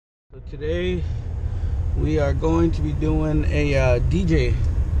Today we are going to be doing a DJ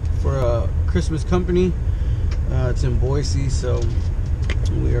for a Christmas company. It's in Boise, so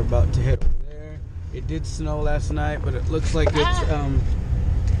we are about to head over there. It did snow last night, but it looks like it's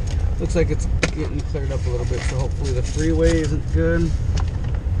getting cleared up a little bit. So hopefully the freeway isn't good.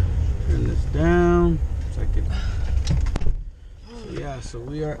 Turn this down. So yeah, so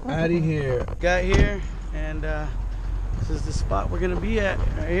we are out of here. Got here, and this is the spot we're gonna be at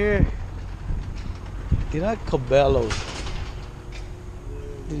right here. Get out Cabela's.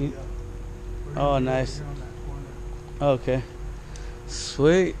 Oh, nice. Okay.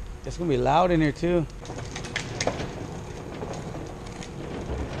 Sweet. It's gonna be loud in here too.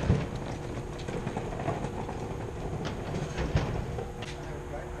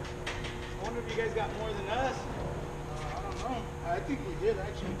 I wonder if you guys got more than us. I don't know. I think we did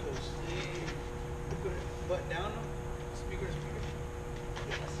actually, because we put it butt down. Speaker.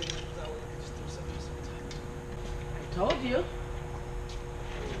 I told you.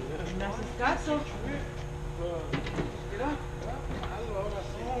 Caso.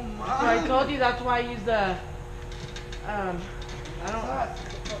 Oh my! So I told you that's why I use the I don't.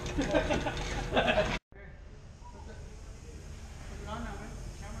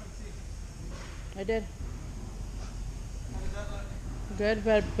 I did. Good,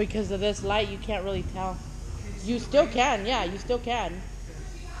 but because of this light, you can't really tell. You still can, yeah, you still can.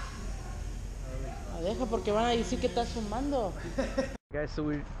 Deja porque van a decir que estás fumando. Guys, so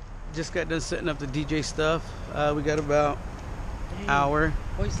we just got done setting up the DJ stuff. We got about an hour.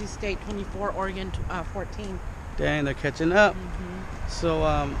 Boise State 24, Oregon 14. Dang, they're catching up. So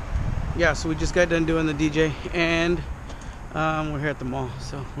yeah, so we just got done doing the DJ, and we're here at the mall,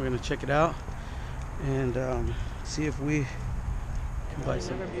 so we're gonna check it out and see if we can buy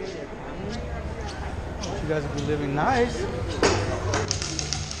some. You guys will be living nice.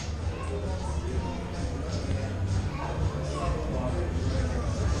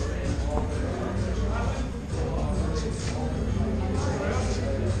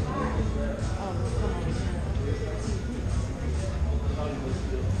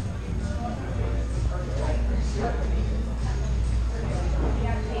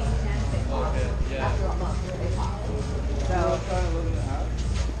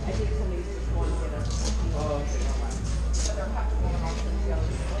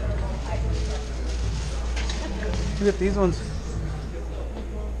 Look at these ones.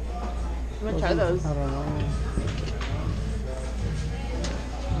 I'm gonna try those. I don't know.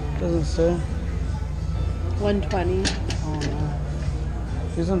 Doesn't say. 120. Oh no.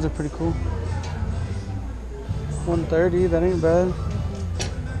 These ones are pretty cool. 130. That ain't bad.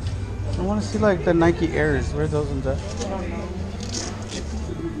 I want to see like the Nike Airs. Where are those ones at? I don't know.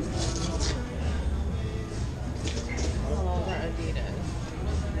 Oh, they're Adidas.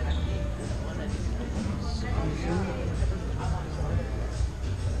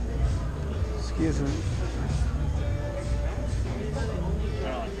 Excuse me.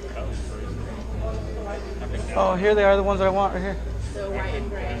 Oh, here they are, the ones that I want right here. The white and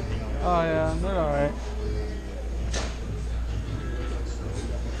gray. Oh yeah, they're alright.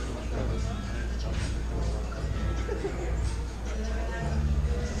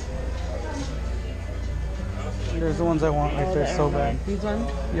 There's the ones I want right there, so bad. These ones?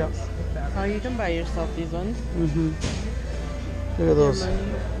 Yep. Oh, you can buy yourself these ones. Look at those.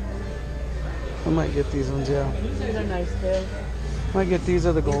 I might get these ones, yeah. These are nice too. Might get these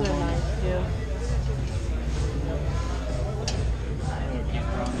or the gold These are ones. nice too.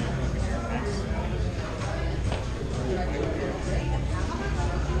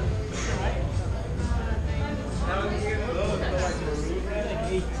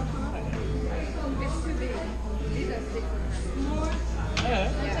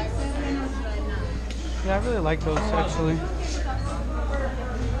 Yeah, I really like those actually.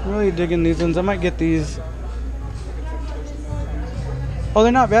 I'm really digging these ones. I might get these. Oh,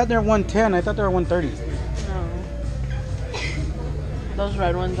 they're not bad. They're 110. I thought they were 130. No. Those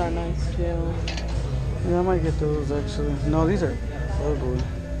red ones are nice too. Yeah, I might get those actually. No, these are ugly.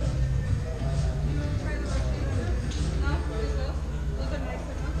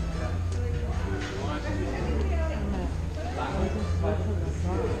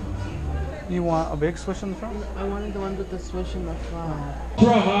 You want a big switch in the front? I wanted the ones with the switch in the front.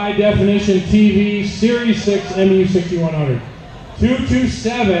 Ultra high definition TV Series 6 MU6100.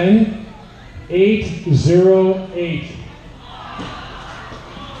 227-808.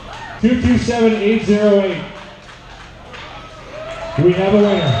 227-808. We have a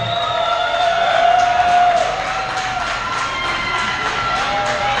winner.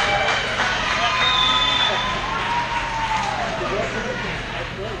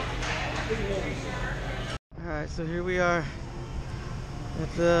 Alright, so here we are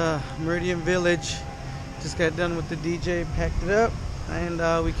at the Meridian Village. Just got done with the DJ, packed it up, and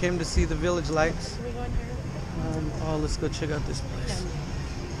we came to see the village lights. Can we go in here? Oh, let's go check out this place.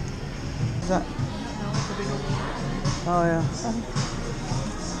 What's that? Oh yeah.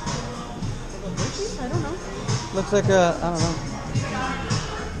 I don't know. Looks like a, I don't know.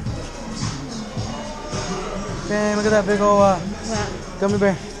 Dang, look at that big old gummy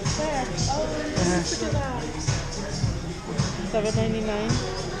bear. Where? Oh, look at that.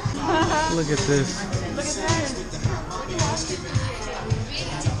 $7.99. Look at this. Look at that.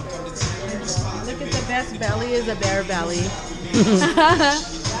 Look at the best belly is a bear belly.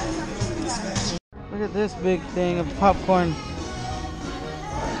 Look at this big thing of popcorn.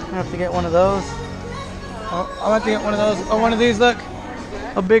 I have to get one of those. Oh, I have to get one of those. Oh, one of these, look.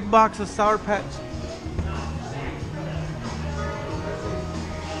 A big box of Sour Patch.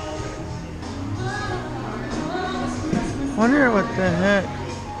 Wonder what the heck.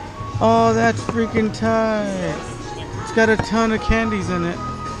 Oh, that's freaking tight. It's got a ton of candies in it.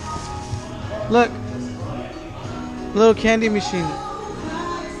 Look. Little candy machine.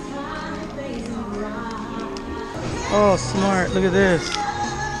 Oh, smart. Look at this.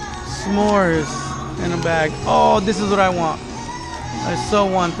 S'mores in a bag. Oh, this is what I want. I so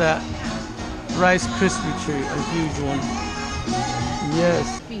want that. Rice Krispie treat. A huge one.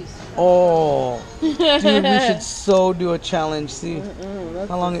 Yes. Oh. Dude, we should so do a challenge. See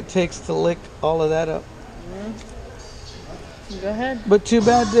how long it takes to lick all of that up. Go ahead. But too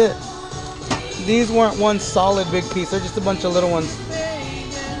bad that these weren't one solid big piece. They're just a bunch of little ones.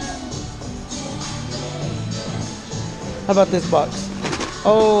 How about this box?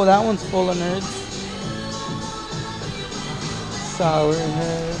 Oh, that one's full of nerds. Sour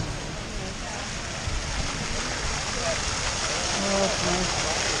head. Oh, that's nice.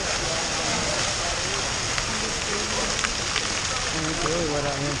 Oh, it's really wet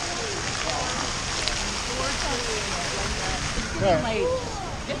out here. Oh, God.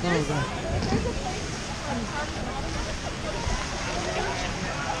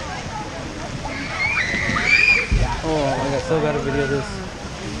 Oh, I still got to video this.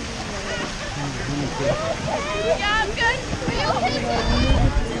 Yeah, I'm good.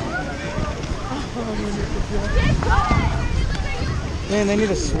 Man, they need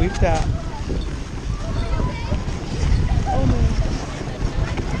to sweep that.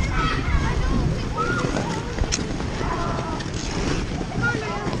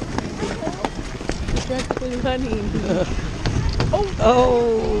 Honey.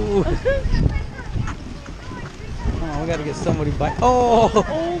 Oh! Oh, we gotta get somebody by. Oh!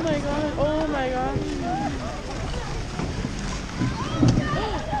 Oh my god. Oh my god.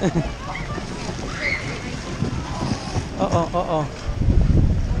 Uh-oh.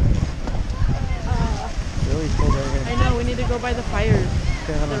 Really cold right here. I know, we need to go by the fires.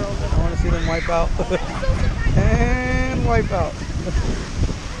 Okay, hold on. I want to see them wipe out. And wipe out.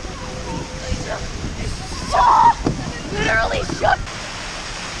 Literally shook.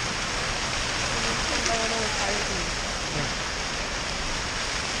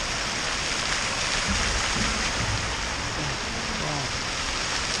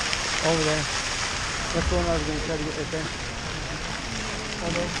 Over there. That's the one I was going to try to get right there.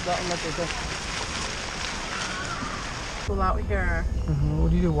 Oh, that one right there. Pull out here. What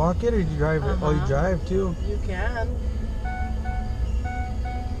do you do? Walk it or do you drive it? Oh, you drive too? You can.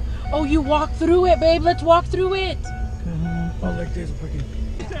 Oh, you walk through it, babe. Let's walk through it. Oh, like there's a parking.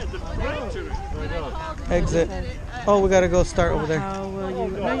 Exit. Oh, we gotta go start over there. How will you?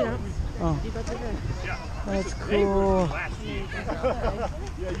 No, you don't. Oh, You got to go. that's cool.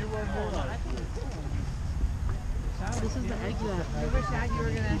 This is the exit.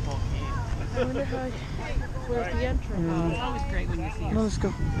 I wonder how. Where's the entrance? It's always great when you see No, let's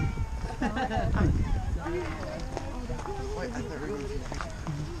go.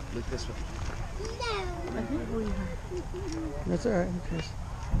 Look this way. I think we have. That's alright. Who cares?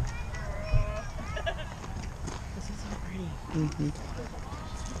 This is so pretty.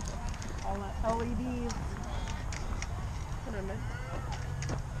 all that LEDs. Hold on, man.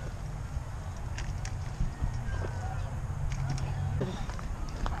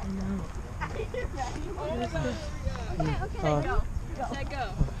 Okay, go. Let go.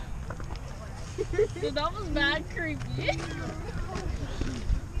 Dude, that was mad creepy.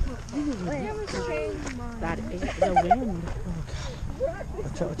 That is the wind.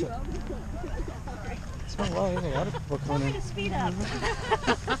 Watch out. It's been a while. There's a lot of people coming in. Speed up.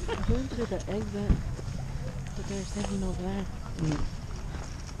 Going through the exit. But they're sitting over there. I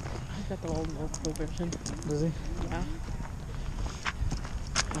got the old school version. Does he? Yeah.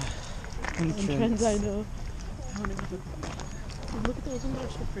 Entrance, I know. Look at those ones that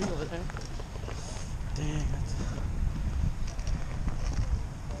are so pretty over there. Dang.